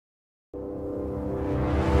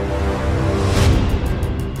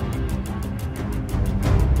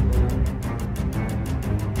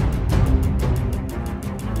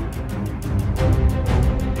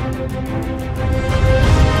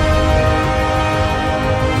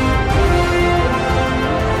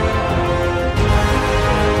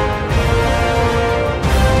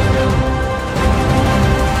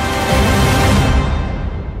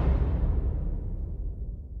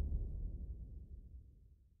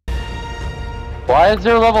Why is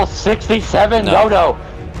there level 67 No. Dodo?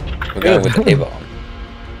 We're going with the A-bomb.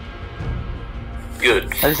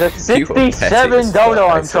 Good. There's a 67 Dodo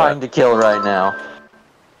I'm trying to kill right now.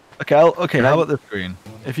 Okay, okay. How about this screen?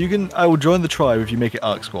 If you can, I will join the tribe if you make it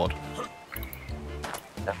Arc Squad.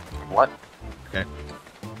 What? Okay.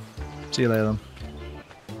 See you later then.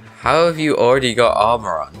 How have you already got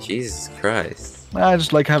armor on? Jesus Christ. I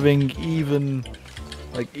just like having even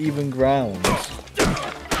ground.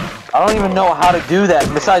 I don't even know how to do that.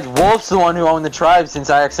 Besides, Wolf's the one who owned the tribe since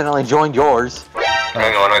I accidentally joined yours.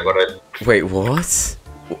 Hang on, I got it. Wait, what?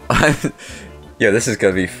 Yeah, this is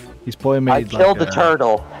gonna be. He's probably made I killed the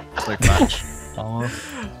turtle. Like match. Oh.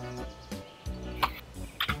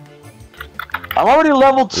 I'm already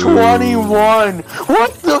level 21.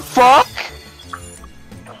 What the fuck?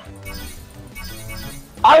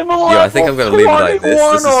 I'm level I think I'm gonna leave it like this.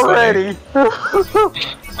 This is already.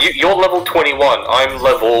 You're level 21. I'm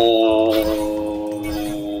level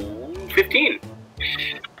 15.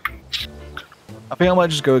 I think I might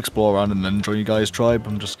just go explore around and then join you guys' tribe.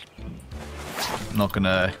 I'm just not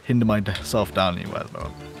gonna hinder myself down anywhere though.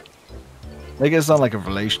 Make it sound like a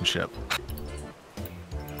relationship.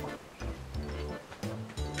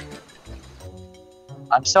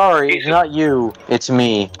 I'm sorry, it's not you. It's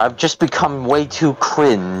me. I've just become way too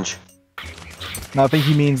cringe. No, I think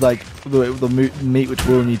he means like the meat which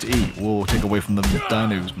we'll need to eat will take away from the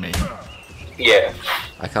dino's meat. Yeah.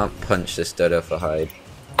 I can't punch this dodo for hide.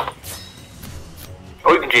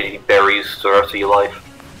 Or you can just eat berries the rest of your life.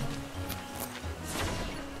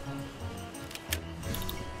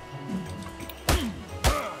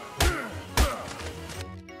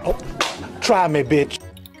 Oh, try me, bitch.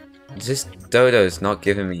 This dodo's not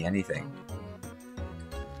giving me anything.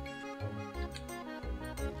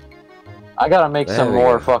 I gotta make There some we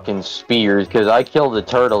more go. fucking spears, because I killed the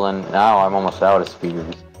turtle and now I'm almost out of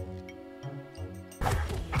spears.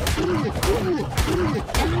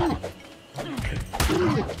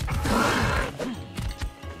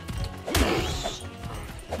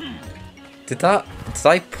 Did I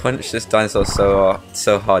punch this dinosaur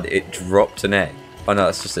so hard it dropped an egg? Oh no,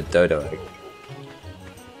 that's just a dodo egg.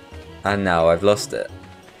 And now I've lost it.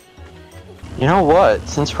 You know what?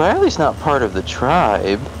 Since Riley's not part of the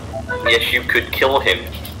tribe... Yes, you could kill him.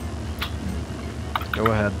 Go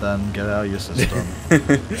ahead then, get it out of your system.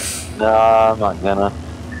 Nah, I'm not gonna.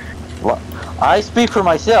 I speak for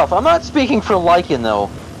myself. I'm not speaking for Lycan though.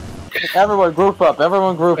 Everyone group up.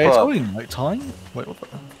 Everyone group Wait, it's up. only night time? Wait, what the...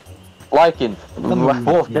 Lycan.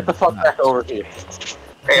 Wolf, get the fuck back over here.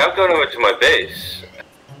 Hey, I'm going over to my base.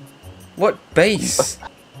 What base?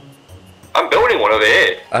 I'm building one over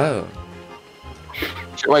here. Oh.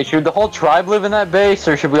 Wait, should the whole tribe live in that base,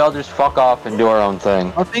 or should we all just fuck off and do our own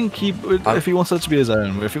thing? I think if he wants that to be his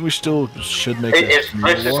own, I think we still should make it. This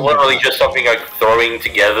is literally just something I'm throwing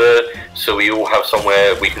together so we all have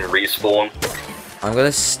somewhere we can respawn. I'm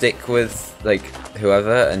gonna stick with, like,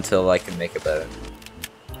 whoever until I can make a boat.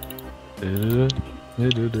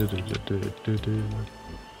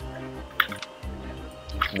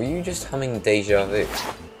 Were you just humming Deja Vu?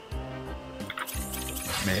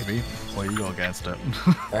 Maybe. Well, you go against it.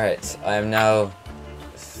 Alright, I am now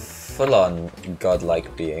full-on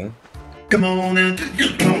godlike being. Come on and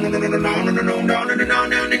Full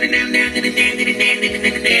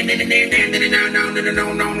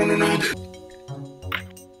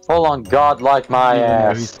on god like my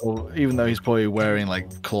ass. Even though he's probably wearing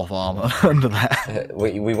like cloth armor under that.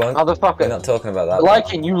 We won't. Motherfucker. We're not talking about that.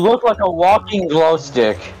 Lycan, you look like a walking glow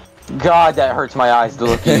stick. God, that hurts my eyes to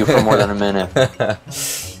look at you for more than a minute. Come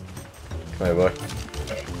here, boy.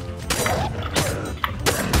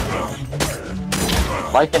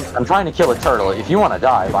 Lycan, I'm trying to kill a turtle. If you want to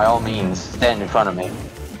die, by all means, stand in front of me.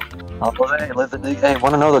 Oh, hey, want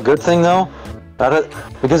to know the good thing though?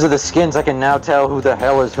 Because of the skins, I can now tell who the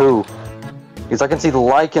hell is who. Because I can see the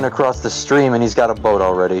Lycan across the stream, and he's got a boat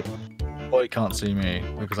already. Boy, can't see me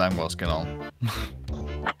because I'm well skin on.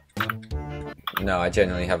 No, I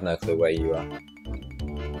genuinely have no clue where you are.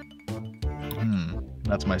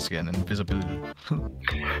 That's my skin, invisibility.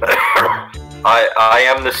 I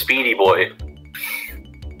am the speedy boy.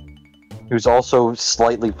 Who's also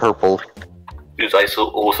slightly purple. Who's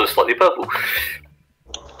also slightly purple.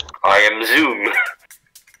 I am Zoom.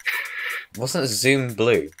 Wasn't Zoom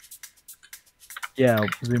blue? Yeah,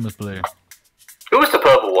 Zoom was blue. Who was the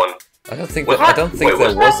purple one? I don't think Was that, I that- don't think wait,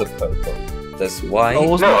 there was was that- a purple. There's white. Oh,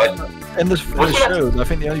 wasn't No, it? In the wasn't that- show, I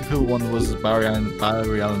think the only purple one was Barry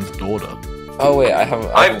Allen's daughter. Oh wait, I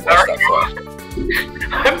haven't watched that far.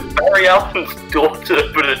 I'm Barry Allen's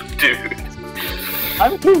daughter, but a dude.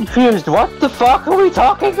 I'm confused. What the fuck are we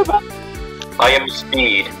talking about? I am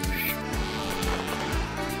Speed.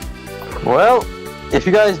 Well, if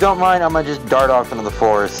you guys don't mind, I'm gonna just dart off into the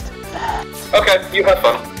forest. Okay, you have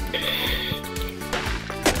fun.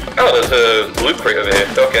 Oh, there's a loot crate over here.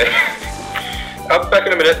 Okay. I'll be back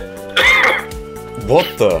in a minute. What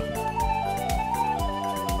the?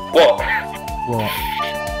 What? What?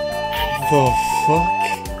 The fuck?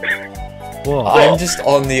 What? I'm just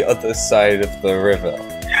on the other side of the river,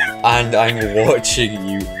 and I'm watching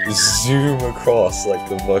you zoom across like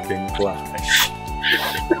the fucking Flash.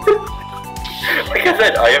 Like I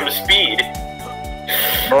said, I am speed.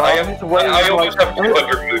 I almost have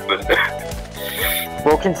 200 movement.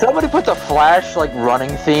 Well, can somebody put the Flash, like, running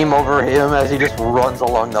theme over him as he just runs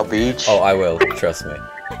along the beach? Oh, I will. Trust me.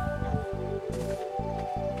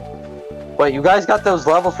 Wait, you guys got those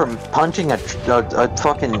levels from punching a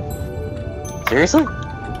fucking... Seriously?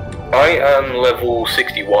 I am level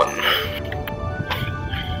 61.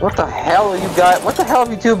 What the hell are you guys... What the hell have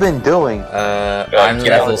you two been doing? I'm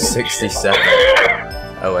level 67.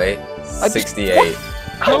 Oh wait, 68.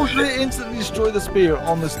 How did it instantly destroy the spear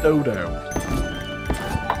on this dodo?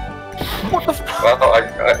 What the fuck? Well,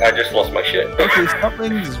 I just lost my shit. Okay,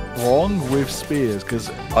 something's wrong with spears, because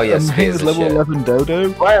Oh yeah, spears are level shit. 11 dodo.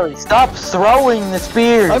 Riley, stop throwing the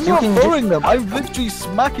spears! I'm You not can throwing them, I'm literally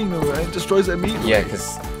smacking them and it destroys it immediately. Yeah,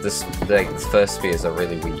 because the first spears are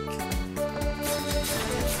really weak.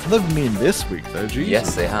 Never mean this week though, geez.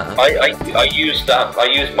 Yes, they have. I used that. I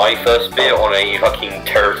used my first spear on a fucking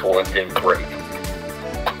turtle and didn't break.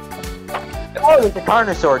 Oh, there's a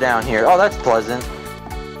carnosaur down here. Oh, that's pleasant.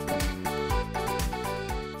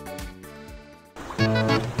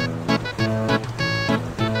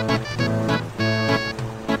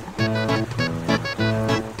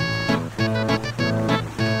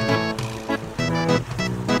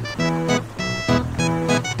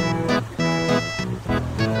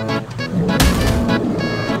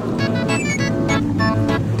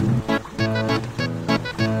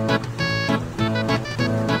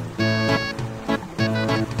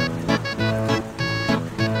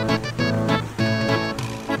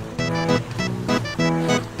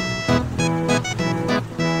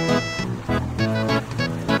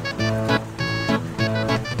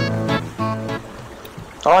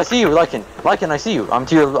 Oh, I see you, Lycan. Lycan, I see you. I'm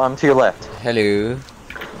to your left. Hello.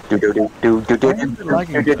 Do do do do do do do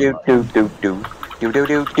do do do do do do do. Do do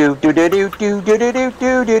do do do do do do do do do do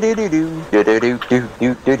do do do do do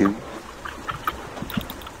do do do.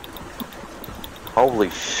 Holy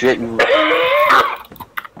shit!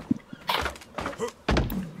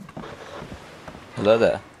 Hello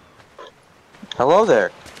there. Hello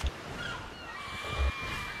there.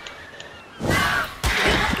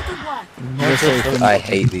 I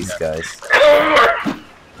hate these guys.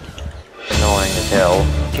 Annoying as hell.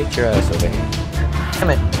 Get your ass over here. Damn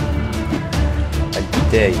it. I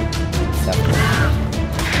dare you. Stop it.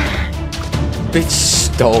 Bitch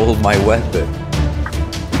stole my weapon.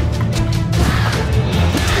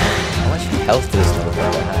 How much health does this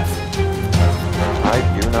motherfucker have? I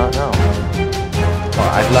do not know.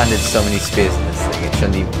 Oh, I've landed so many spears in this thing, it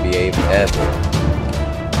shouldn't even be airborne.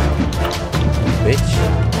 Bitch.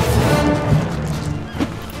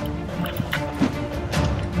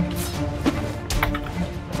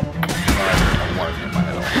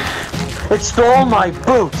 It stole my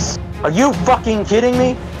boots! Are you fucking kidding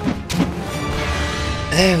me?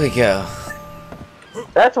 There we go.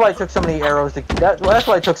 That's why it took so many arrows to... That's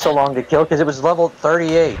why it took so long to kill, because it was level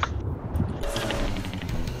 38.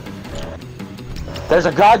 There's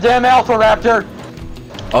a goddamn Alpha Raptor!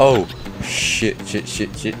 Oh! Shit.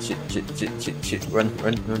 Run.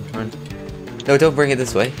 No, don't bring it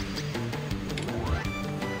this way.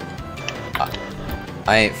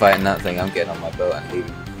 I ain't fighting that thing, I'm getting on my boat and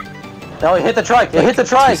leaving. No, it hit the trike! It hit the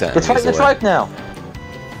trike! Two It's fighting the centimeters trike now!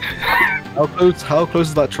 How close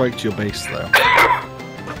is that trike to your base though?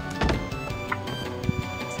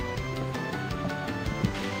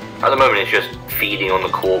 At the moment, it's just feeding on the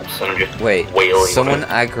corpse, and I'm just Wait, wailing. someone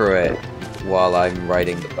aggro it while I'm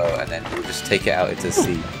riding the boat, and then we'll just take it out into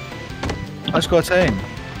sea. I just got a tame.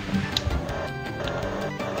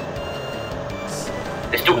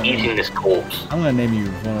 They're still eating this corpse. I'm gonna name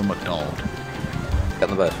you Ronald McDonald. Get on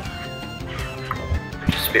the boat.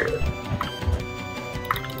 Spirit.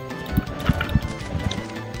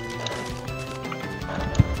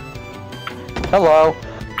 Hello.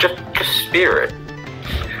 Just spirit.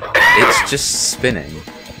 It's just spinning.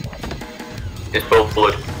 It's both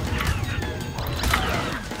blood.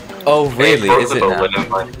 Oh, really? Hey, Is it both now? blood, never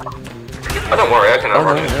mind. Oh, don't worry, I can Oh,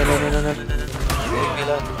 outrun no.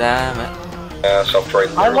 it. Damn it. Stop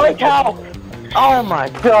trading. I like how... Oh my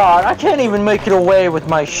god, I can't even make it away with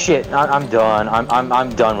my shit. I'm done. I'm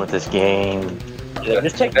done with this game. Yeah,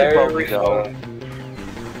 just take your boat and go.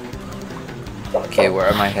 Okay, where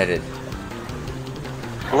am I headed?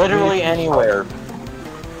 Literally anywhere.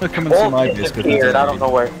 Come and see my Wolf base. 'cause disappeared, I don't know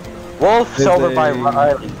where. Wolf's There's over by a-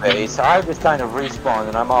 Riley's base. I just kind of respawned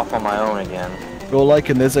and I'm off on my own again. Well, like,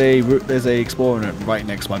 and there's a explorer right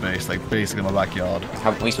next to my base, like basically my backyard.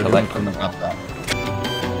 Haven't we So everyone collected can them? grab that.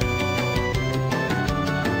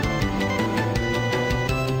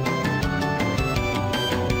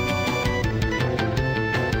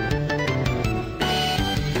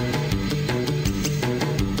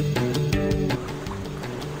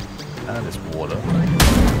 And it's water.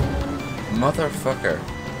 Motherfucker.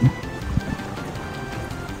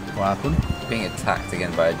 What happened? Being attacked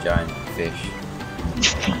again by a giant fish.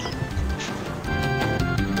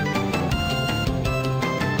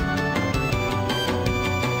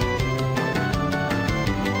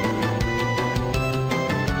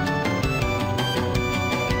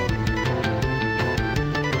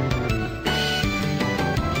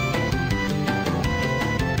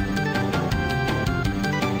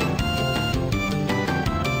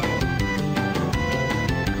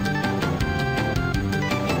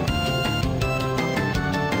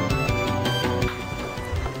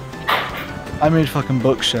 I made fucking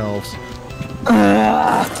bookshelves.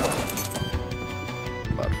 Bad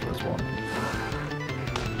for this one.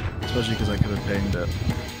 Especially because I could have painted it.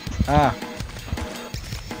 Ah!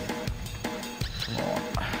 Come on.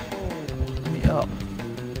 Let me up.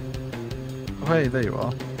 Oh, hey, there you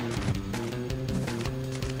are.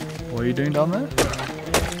 What are you doing down there?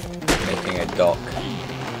 Making a dock.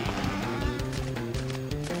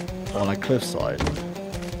 On a cliffside.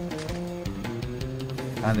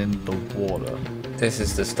 And in the water. This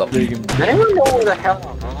is to stop. You can- Does anyone know where the hell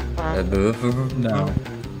I'm at? No.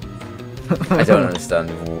 I don't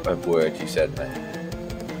understand a word you said, mate.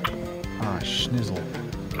 Ah, schnizzle.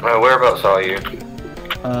 Whereabouts are you?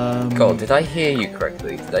 God, did I hear you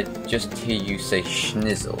correctly? Did I just hear you say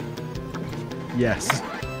schnizzle? Yes.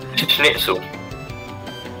 Schnitzel.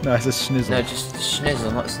 No, it's a schnizzle. No, just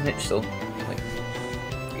schnizzle, not snitzel. Like,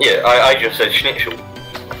 Yeah, I just said schnitzel.